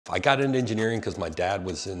I got into engineering because my dad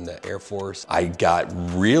was in the Air Force. I got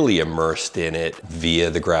really immersed in it via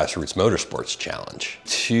the Grassroots Motorsports Challenge.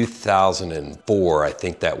 2004, I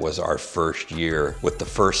think that was our first year with the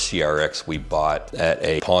first CRX we bought at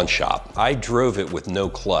a pawn shop. I drove it with no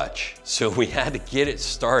clutch, so we had to get it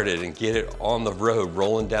started and get it on the road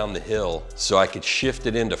rolling down the hill so I could shift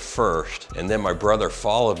it into first. And then my brother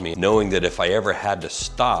followed me, knowing that if I ever had to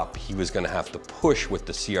stop, he was going to have to push with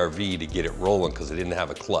the CRV to get it rolling because it didn't have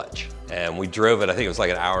a clutch. And we drove it, I think it was like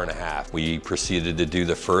an hour and a half. We proceeded to do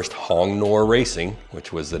the first Hong Norr Racing,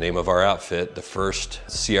 which was the name of our outfit. The first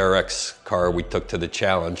CRX car we took to the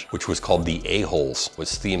challenge, which was called the A-Holes, was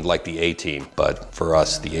themed like the A-Team, but for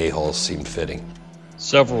us, the A-Holes seemed fitting.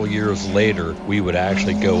 Several years later, we would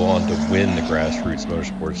actually go on to win the Grassroots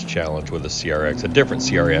Motorsports Challenge with a CRX, a different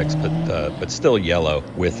CRX, but still yellow,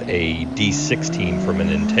 with a D16 from an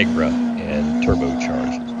Integra and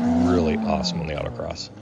turbocharged. Really awesome on the autocross.